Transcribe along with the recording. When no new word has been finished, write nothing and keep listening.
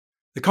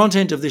The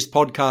content of this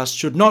podcast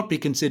should not be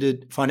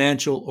considered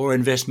financial or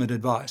investment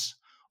advice.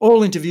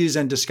 All interviews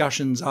and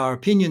discussions are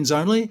opinions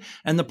only,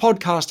 and the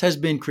podcast has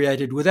been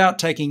created without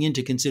taking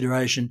into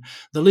consideration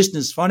the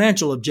listener's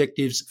financial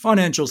objectives,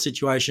 financial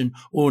situation,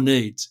 or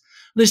needs.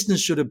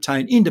 Listeners should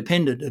obtain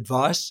independent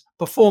advice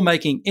before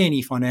making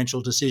any financial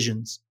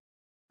decisions.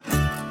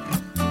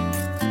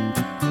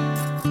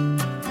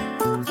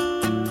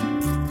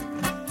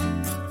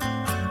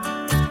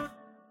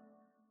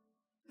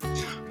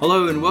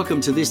 Hello and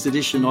welcome to this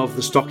edition of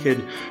the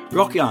Stockhead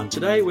Rock Yarn.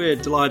 Today we're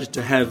delighted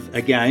to have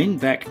again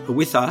back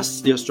with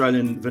us the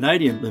Australian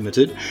Vanadium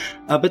Limited,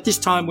 but this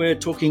time we're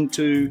talking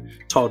to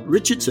Todd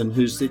Richardson,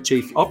 who's the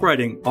Chief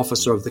Operating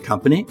Officer of the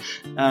company,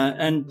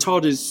 and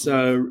Todd is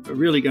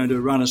really going to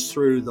run us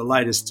through the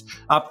latest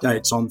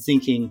updates on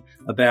thinking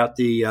about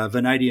the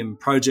vanadium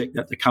project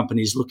that the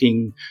company is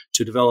looking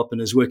to develop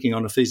and is working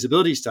on a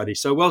feasibility study.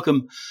 So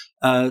welcome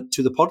to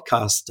the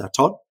podcast,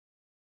 Todd.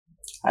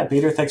 Hi,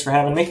 Peter. Thanks for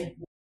having me.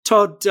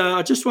 Todd,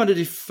 I just wondered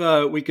if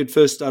we could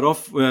first start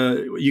off,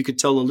 you could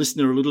tell the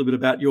listener a little bit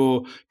about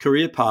your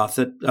career path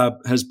that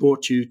has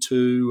brought you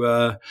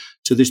to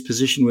this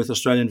position with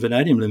Australian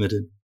Vanadium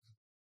Limited.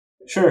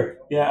 Sure.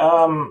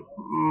 Yeah.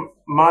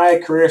 My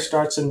career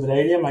starts in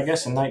vanadium, I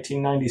guess, in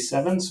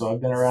 1997. So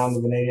I've been around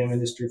the vanadium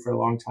industry for a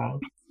long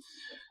time.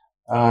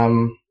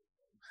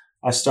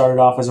 I started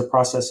off as a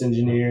process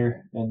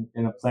engineer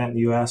in a plant in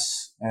the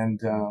U.S.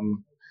 and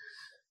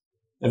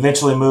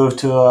eventually moved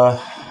to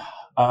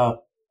a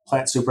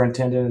plant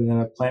superintendent and then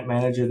a plant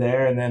manager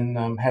there, and then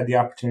had the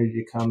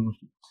opportunity to come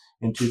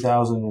in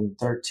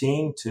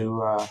 2013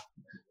 to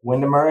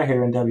Windermere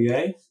here in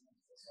WA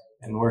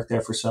and worked there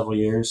for several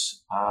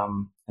years,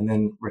 and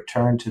then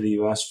returned to the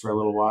US for a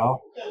little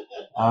while.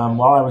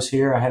 While I was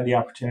here, I had the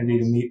opportunity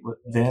to meet with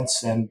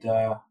Vince and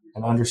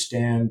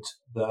understand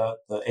the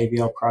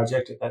AVL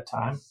project at that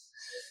time.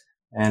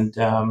 And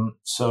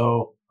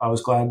so I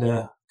was glad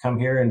to come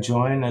here and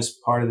join as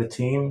part of the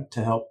team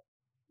to help.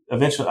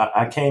 Eventually,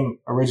 I came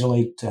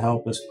originally to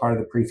help as part of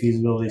the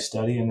pre-feasibility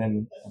study, and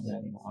then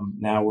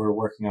now we're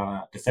working on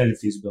a definitive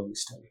feasibility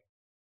study.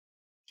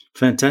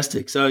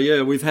 Fantastic. So,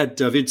 yeah, we've had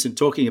Vincent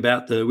talking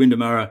about the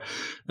Windermere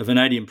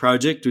Vanadium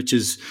project, which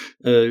is,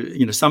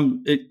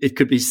 it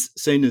could be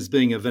seen as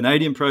being a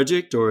vanadium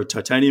project or a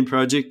titanium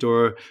project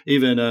or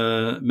even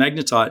a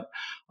magnetite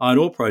iron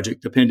ore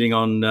project, depending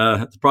on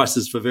the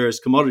prices for various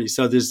commodities.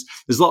 So there's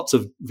lots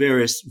of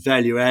various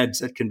value adds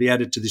that can be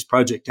added to this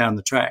project down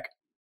the track.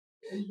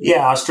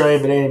 Yeah,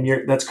 Australian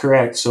vanadium, that's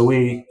correct. So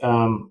we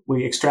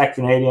extract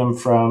vanadium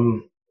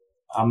from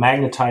a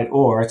magnetite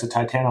ore. It's a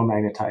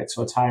titanomagnetite,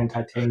 so it's high in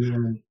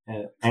titanium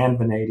and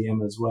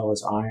vanadium as well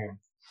as iron.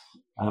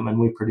 And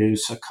we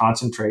produce a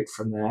concentrate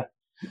from that.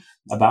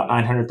 About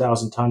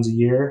 900,000 tons a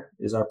year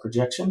is our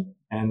projection,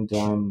 and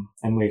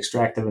we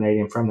extract the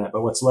vanadium from that.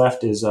 But what's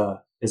left is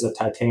a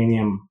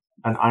titanium,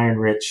 an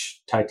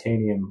iron-rich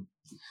titanium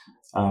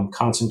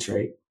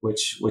concentrate,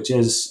 which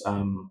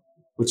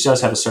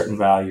does have a certain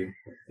value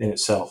in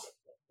itself.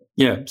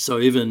 Yeah, so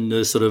even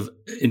the sort of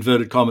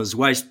inverted commas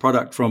waste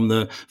product from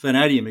the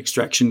vanadium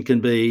extraction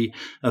can be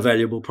a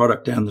valuable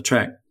product down the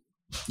track.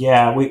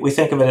 Yeah, we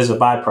think of it as a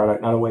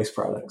byproduct, not a waste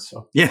product.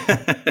 So yeah,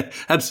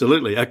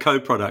 absolutely, a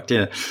co-product.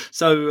 Yeah.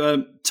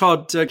 So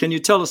Todd, can you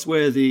tell us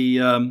where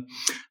the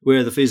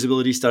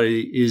feasibility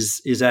study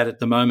is at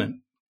the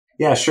moment?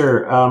 Yeah,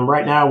 sure.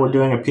 Right now we're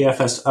doing a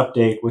PFS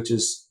update, which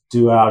is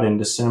due out in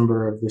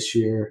December of this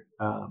year.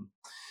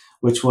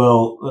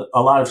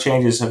 A lot of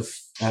changes have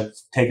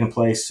taken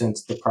place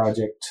since the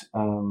project,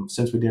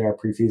 since we did our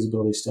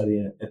pre-feasibility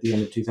study at the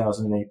end of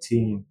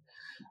 2018.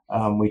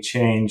 We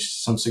changed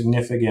some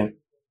significant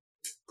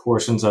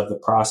portions of the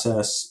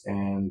process,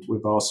 and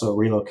we've also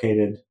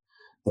relocated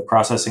the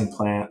processing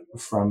plant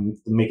from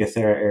the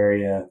Meekatharra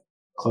area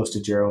close to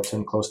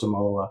Geraldton, close to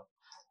Mullewa.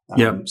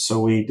 So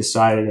we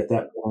decided at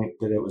that point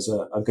that it was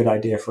a good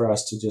idea for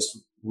us to just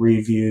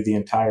review the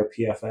entire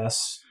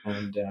PFS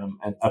and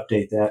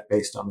update that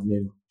based on the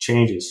new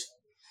changes.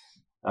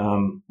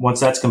 Once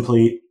that's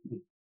complete,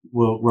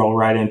 we'll roll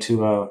right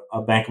into a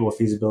bankable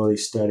feasibility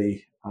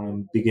study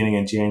beginning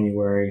in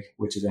January,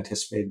 which is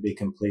anticipated to be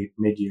complete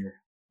mid-year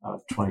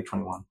of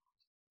 2021.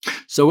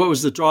 So what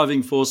was the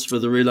driving force for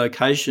the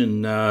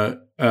relocation,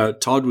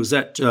 Todd? Was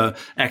that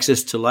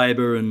access to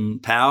labour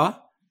and power?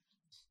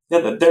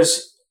 Yeah,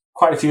 there's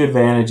quite a few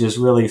advantages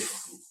really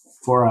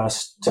for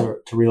us to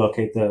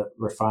relocate the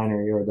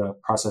refinery or the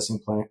processing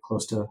plant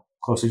close to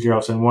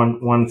Geraldton.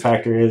 One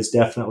factor is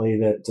definitely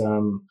that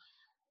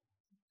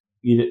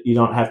you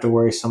don't have to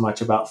worry so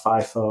much about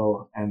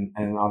FIFO,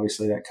 and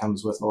obviously that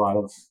comes with a lot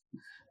of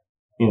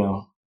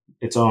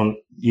its own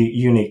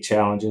unique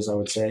challenges, I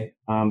would say.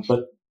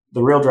 But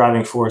the real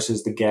driving force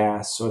is the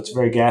gas. So it's a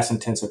very gas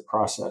intensive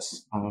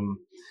process. And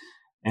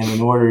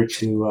in order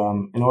to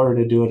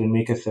do it in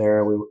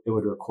Meekatharra, it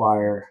would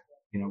require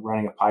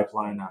running a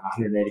pipeline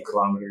 180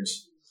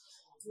 kilometers,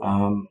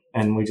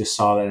 and we just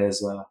saw that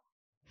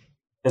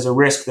as a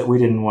risk that we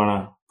didn't want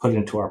to put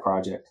into our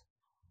project.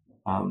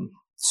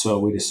 So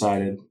we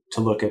decided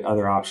to look at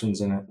other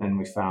options, and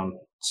we found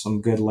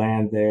some good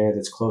land there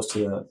that's close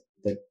to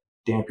the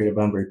Dampier to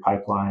Bunbury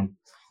pipeline,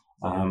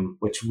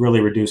 which really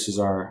reduces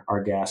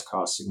our gas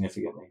costs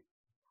significantly.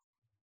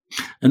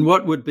 And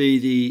what would be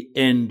the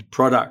end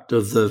product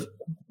of the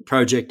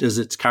project as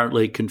it's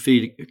currently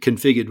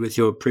configured with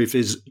your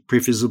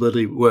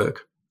pre-feasibility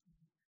work?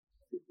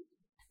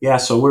 Yeah,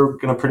 so we're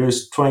going to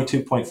produce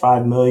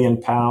 22.5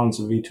 million pounds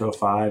of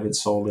V2O5.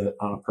 It's sold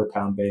on a per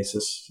pound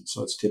basis,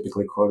 so it's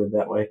typically quoted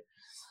that way.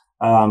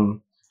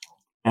 And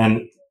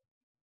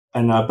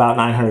about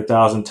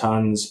 900,000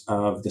 tons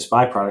of this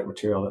byproduct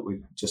material that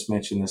we just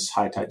mentioned, this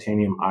high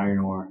titanium iron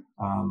ore,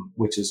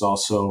 which is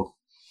also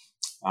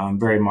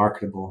very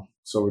marketable.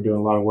 So we're doing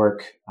a lot of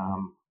work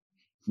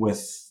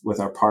with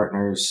our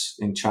partners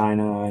in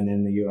China and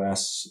in the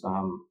U.S.,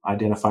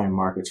 identifying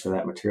markets for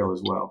that material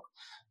as well.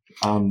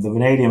 The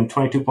vanadium,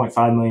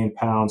 22.5 million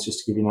pounds,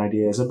 just to give you an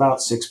idea, is about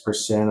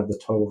 6% of the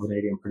total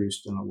vanadium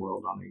produced in the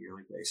world on a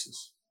yearly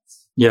basis.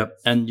 Yeah,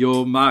 and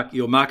your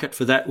market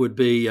for that would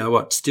be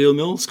steel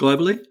mills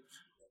globally?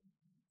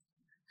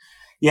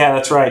 Yeah,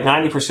 that's right.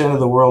 90% of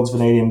the world's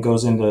vanadium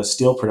goes into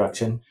steel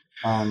production,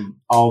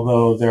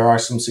 although there are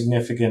some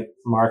significant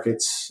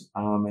markets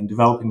and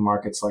developing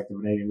markets like the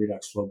vanadium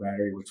redox flow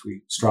battery, which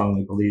we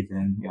strongly believe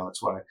in.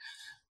 That's why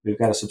we've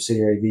got a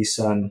subsidiary,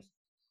 VSUN,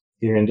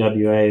 here in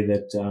WA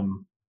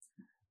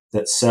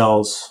that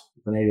sells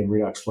vanadium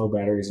redox flow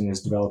batteries and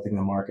is developing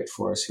the market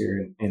for us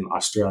here in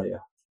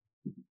Australia.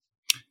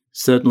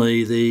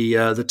 Certainly,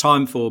 the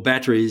time for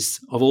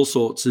batteries of all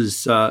sorts has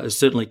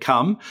certainly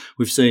come.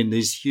 We've seen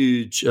these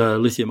huge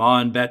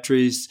lithium-ion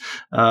batteries.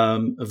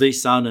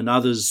 VSUN and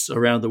others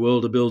around the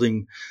world are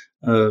building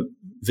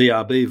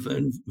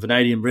VRB,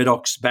 vanadium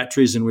redox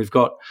batteries, and we've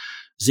got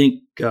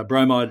zinc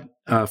bromide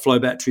flow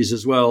batteries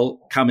as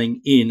well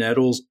coming in at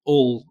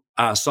all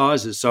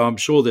sizes. So I'm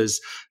sure there's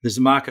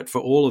a market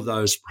for all of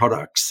those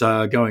products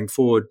going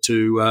forward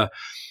to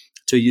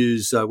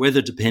use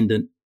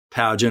weather-dependent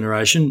power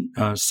generation,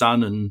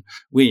 sun and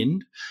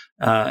wind,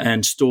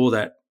 and store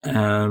that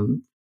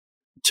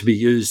to be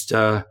used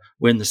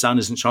when the sun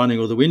isn't shining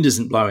or the wind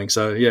isn't blowing.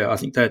 So yeah, I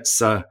think that's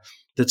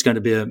going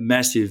to be a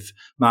massive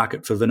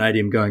market for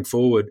vanadium going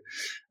forward.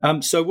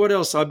 So what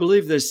else? I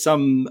believe there's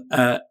some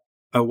a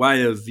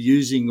way of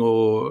using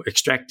or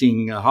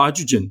extracting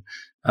hydrogen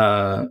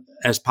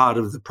as part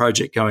of the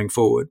project going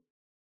forward.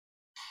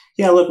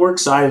 Yeah, look, we're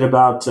excited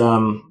about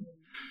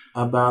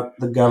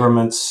the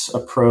government's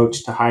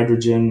approach to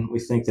hydrogen. We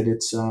think that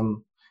it's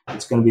going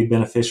to be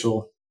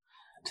beneficial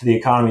to the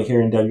economy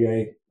here in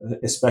WA,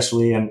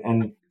 especially,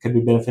 and could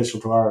be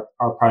beneficial to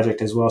our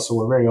project as well. So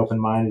we're very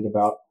open-minded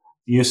about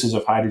uses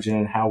of hydrogen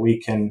and how we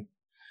can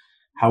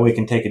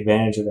take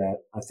advantage of that.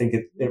 I think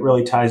it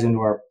really ties into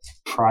our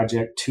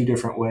project two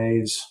different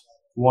ways.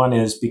 One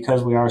is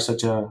because we are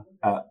such a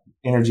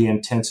energy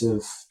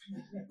intensive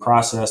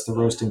process, the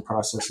roasting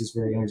process is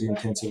very energy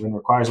intensive and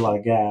requires a lot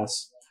of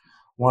gas.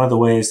 One of the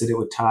ways that it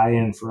would tie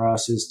in for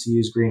us is to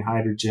use green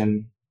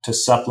hydrogen to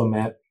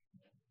supplement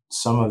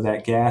some of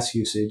that gas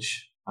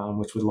usage,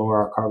 which would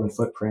lower our carbon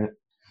footprint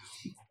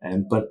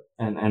and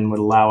would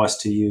allow us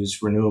to use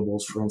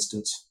renewables, for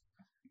instance.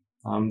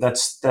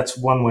 That's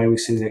one way we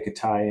see that it could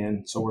tie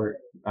in. So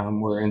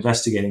we're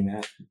investigating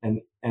that.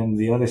 And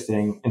the other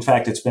thing, in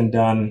fact, it's been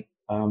done.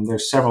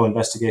 There's several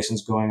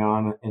investigations going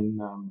on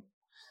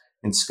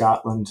in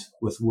Scotland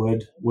with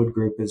Wood. Wood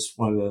Group is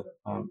one of the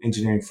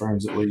engineering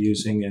firms that we're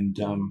using,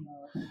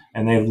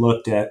 and they've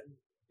looked at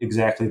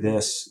exactly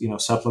this.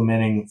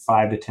 Supplementing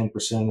 5 to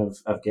 10%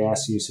 of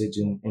gas usage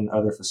in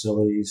other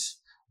facilities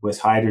with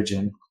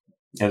hydrogen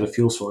as a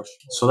fuel source.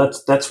 So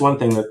that's one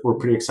thing that we're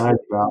pretty excited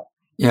about.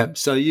 Yeah.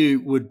 So you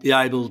would be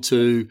able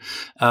to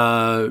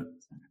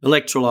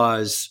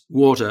electrolyze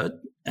water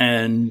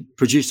and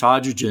produce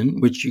hydrogen,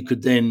 which you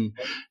could then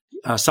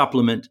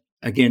supplement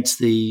against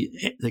the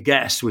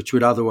gas, which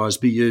would otherwise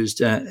be used.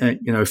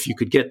 If you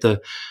could get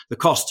the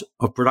cost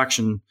of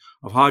production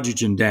of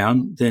hydrogen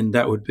down, then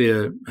that would be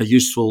a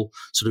useful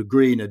sort of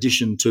green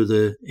addition to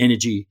the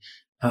energy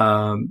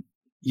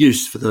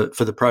use for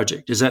the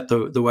project. Is that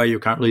the way you're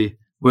currently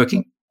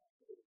working?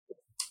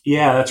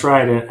 Yeah, that's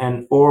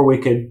right. Or we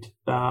could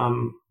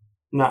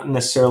not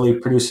necessarily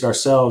produce it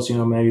ourselves.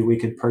 Maybe we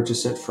could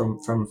purchase it from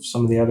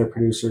some of the other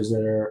producers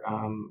that are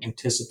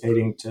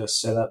anticipating to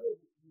set up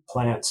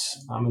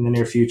plants in the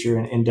near future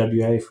in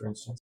WA, for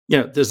instance.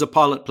 Yeah, there's a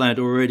pilot plant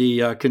already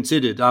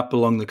considered up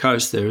along the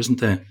coast there, isn't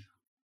there?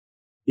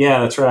 Yeah,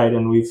 that's right.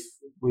 And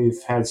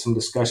we've had some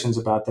discussions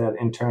about that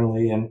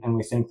internally, and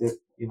we think that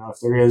if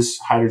there is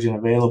hydrogen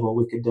available,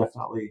 we could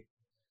definitely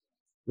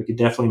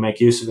make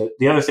use of it.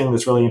 The other thing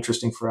that's really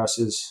interesting for us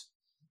is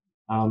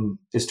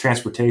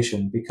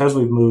transportation. Because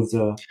we've moved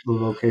the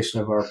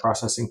location of our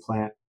processing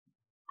plant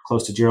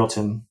close to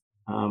Geraldton,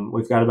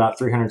 we've got about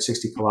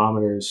 360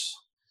 kilometers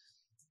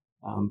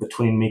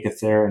between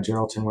Meekatharra and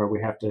Geraldton where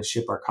we have to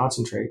ship our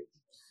concentrate.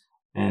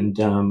 And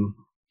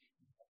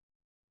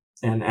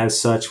as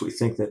such, we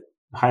think that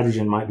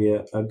hydrogen might be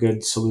a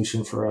good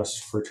solution for us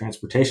for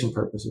transportation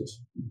purposes.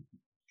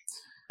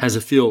 as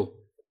a fuel.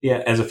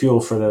 Yeah, as a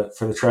fuel for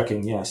the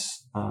trucking,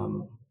 yes.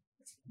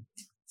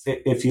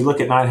 If you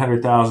look at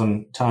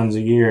 900,000 tons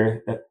a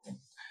year,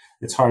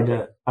 it's hard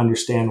to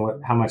understand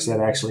how much that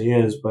actually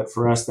is. But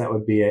for us, that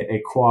would be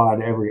a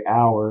quad every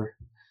hour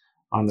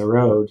on the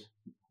road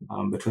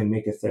between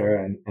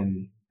Meekatharra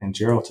and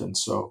Geraldton.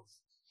 So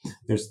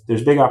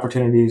there's big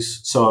opportunities.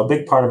 So a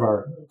big part of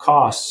our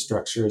cost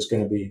structure is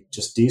going to be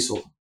just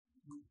diesel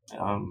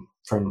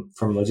from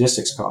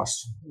logistics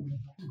costs.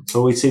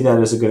 So we see that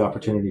as a good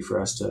opportunity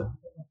for us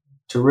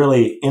to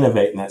really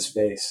innovate in that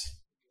space.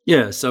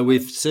 Yeah, so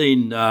we've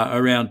seen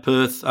around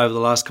Perth over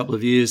the last couple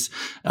of years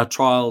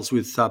trials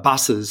with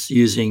buses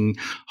using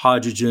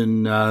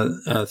hydrogen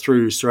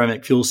through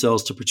ceramic fuel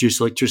cells to produce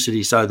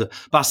electricity. So the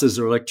buses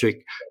are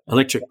electric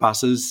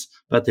buses,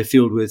 but they're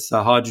fueled with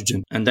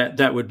hydrogen, and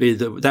that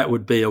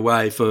would be a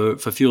way for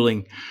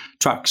fueling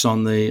trucks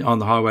on the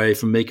highway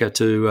from Meeka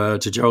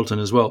to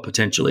Geraldton as well,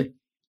 potentially.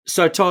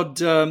 So, Todd,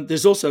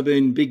 there's also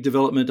been big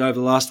development over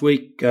the last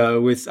week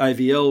with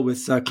AVL,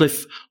 with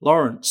Cliff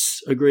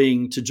Lawrence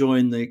agreeing to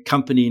join the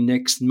company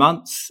next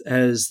month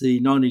as the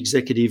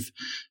non-executive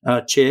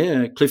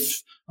chair.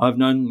 I've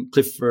known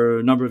Cliff for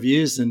a number of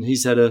years, and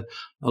he's had a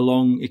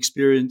long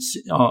experience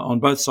on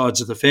both sides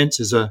of the fence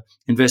as an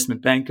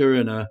investment banker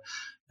and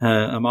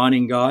a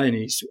mining guy,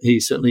 and he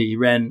certainly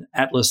ran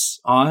Atlas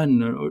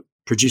Iron,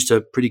 produced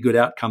a pretty good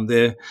outcome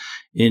there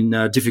in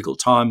difficult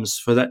times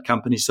for that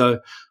company. So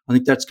I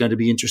think that's going to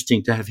be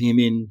interesting to have him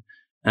in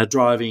the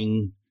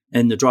driving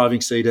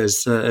seat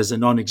as a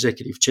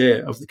non-executive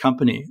chair of the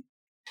company.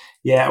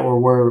 Yeah,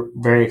 we're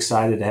very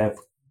excited to have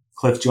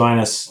Cliff join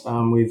us.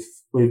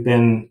 We've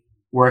been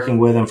working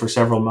with him for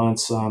several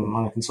months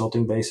on a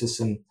consulting basis,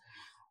 and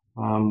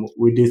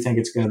we do think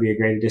it's going to be a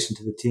great addition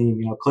to the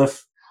team. You know,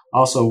 Cliff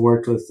also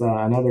worked with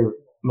another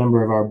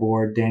member of our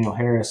board, Daniel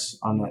Harris,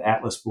 on the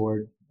Atlas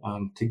board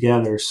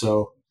together.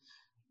 So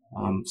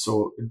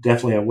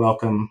definitely a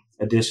welcome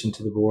addition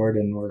to the board,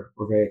 and we're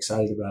very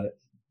excited about it.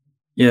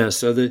 Yeah.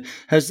 So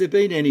has there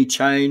been any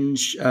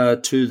change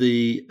to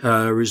the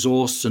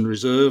resource and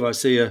reserve? I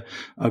see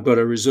I've got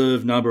a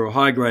reserve number, a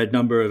high grade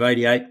number of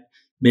 88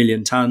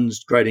 million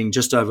tonnes, grading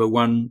just over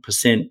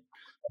 1%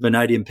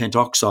 vanadium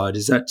pentoxide.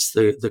 Is that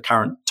the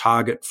current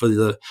target for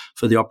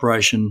the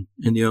operation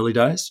in the early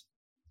days?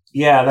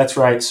 Yeah, that's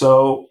right.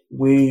 So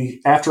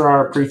after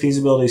our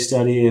pre-feasibility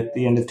study at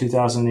the end of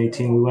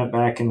 2018, we went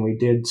back and we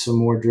did some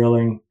more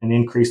drilling and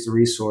increased the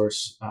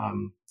resource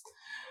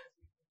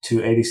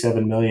to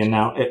 87 million.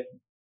 Now,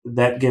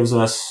 that gives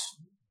us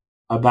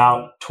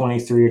about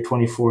 23 or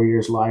 24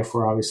 years life.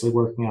 We're obviously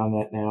working on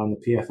that now in the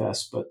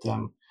PFS, but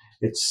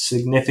it's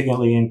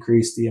significantly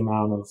increased the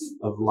amount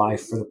of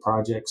life for the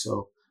project.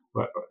 So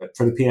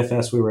for the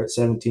PFS, we were at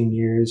 17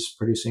 years,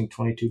 producing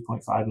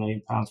 22.5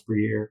 million pounds per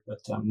year. But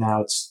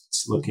now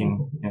it's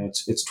looking,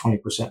 it's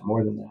 20%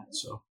 more than that.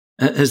 So,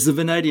 has the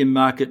vanadium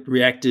market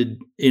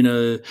reacted in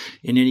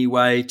any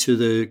way to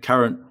the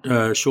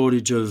current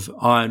shortage of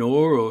iron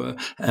ore? Or,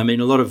 I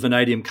mean, a lot of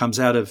vanadium comes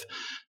out of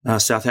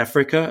South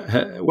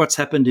Africa. What's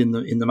happened in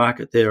the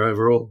market there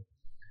overall?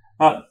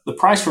 The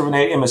price for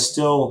vanadium is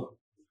still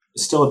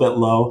a bit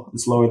low.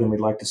 It's lower than we'd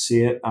like to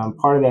see it.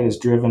 Part of that is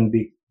driven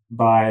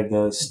by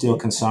the steel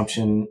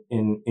consumption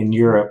in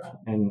Europe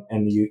and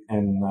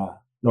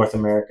North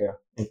America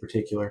in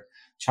particular.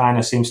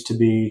 China seems to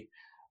be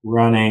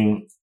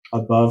running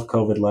above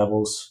COVID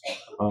levels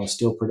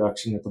steel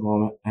production at the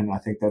moment, and I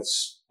think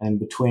and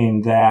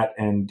between that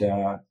and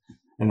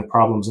the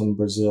problems in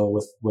Brazil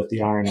with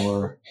the iron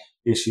ore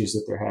issues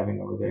that they're having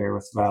over there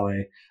with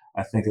Vale,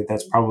 I think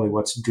that's probably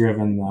what's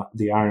driven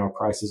the iron ore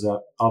prices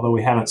up. Although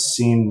we haven't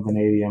seen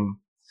vanadium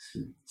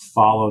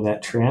follow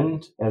that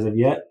trend as of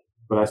yet.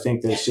 But I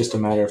think that it's just a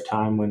matter of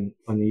time when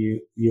the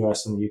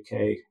U.S. and the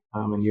U.K.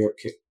 And Europe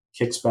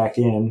kicks back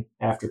in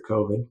after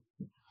COVID,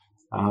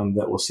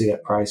 that we'll see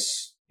that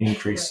price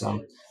increase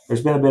some.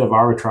 There's been a bit of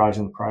arbitrage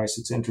in the price.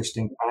 It's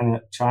interesting.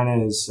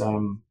 China is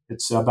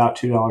it's about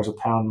 $2 a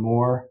pound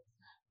more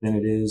than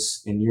it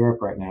is in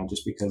Europe right now,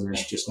 just because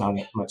there's just not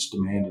much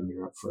demand in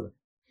Europe for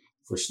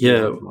steel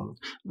at the moment.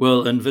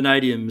 Well, and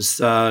vanadium's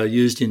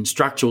used in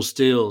structural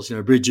steels,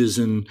 bridges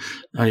and,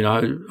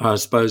 I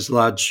suppose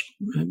large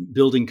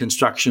building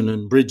construction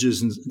and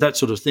bridges and that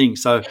sort of thing.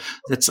 So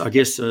that's, I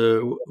guess,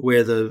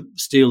 where the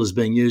steel is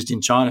being used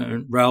in China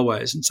and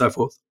railways and so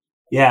forth.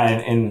 Yeah,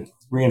 and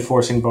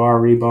reinforcing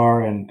bar,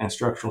 rebar, and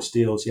structural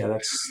steels. Yeah,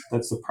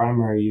 that's the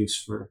primary use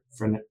for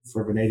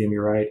vanadium.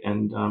 You're right,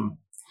 and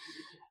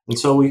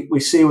so we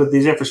see with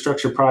these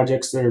infrastructure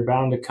projects that are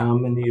bound to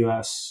come in the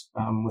U.S.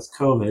 With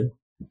COVID.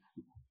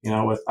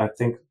 I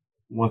think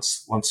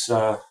once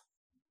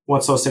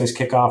those things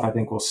kick off, I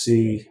think we'll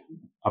see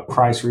a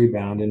price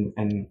rebound.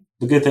 And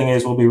the good thing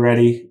is we'll be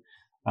ready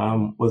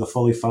with a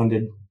fully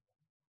funded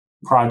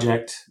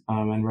project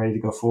and ready to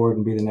go forward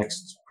and be the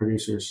next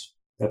producers.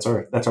 That's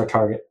our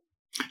target.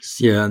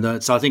 Yeah,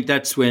 so I think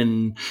that's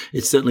when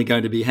it's certainly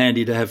going to be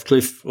handy to have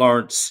Cliff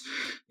Lawrence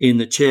in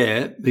the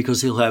chair,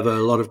 because he'll have a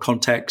lot of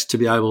contacts to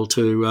be able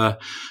to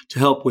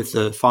help with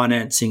the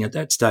financing at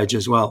that stage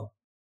as well.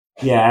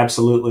 Yeah,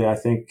 absolutely. I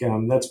think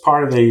that's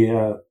part of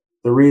the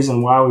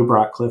reason why we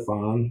brought Cliff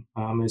on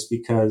is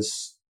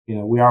because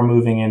we are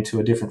moving into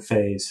a different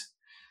phase.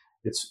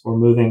 We're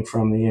moving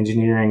from the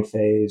engineering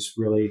phase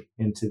really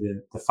into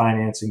the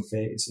financing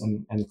phase,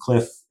 and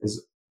Cliff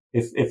is,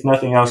 if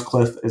nothing else,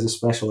 Cliff is a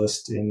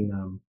specialist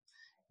in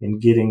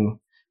getting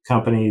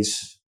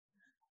companies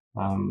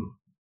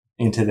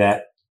into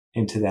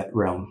that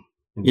realm.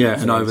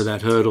 And over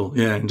that hurdle.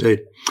 Yeah,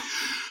 indeed.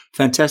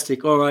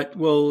 Fantastic. All right.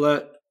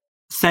 Well,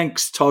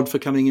 thanks, Todd, for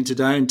coming in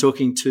today and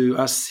talking to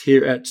us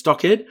here at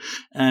Stockhead.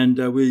 And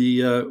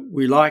we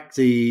like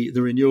the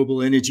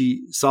renewable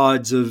energy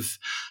sides of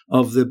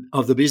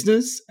the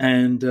business,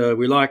 and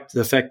we like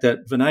the fact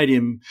that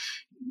vanadium,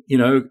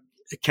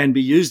 can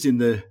be used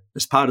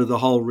as part of the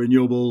whole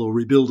renewable or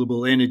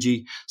rebuildable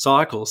energy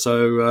cycle.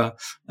 So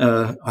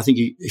I think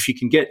if you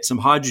can get some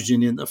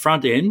hydrogen in the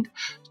front end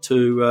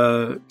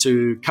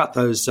to cut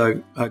those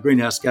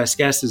greenhouse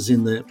gases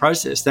in the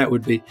process, that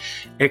would be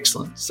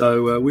excellent.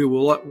 So we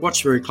will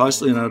watch very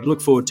closely, and I'd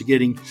look forward to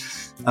getting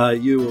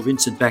you or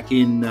Vincent back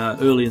in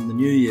early in the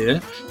new year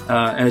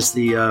as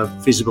the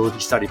feasibility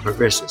study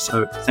progresses.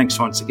 So thanks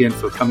once again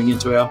for coming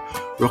into our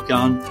Rock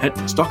Yarn at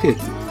Stockhead.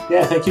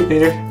 Yeah, thank you,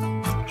 Peter.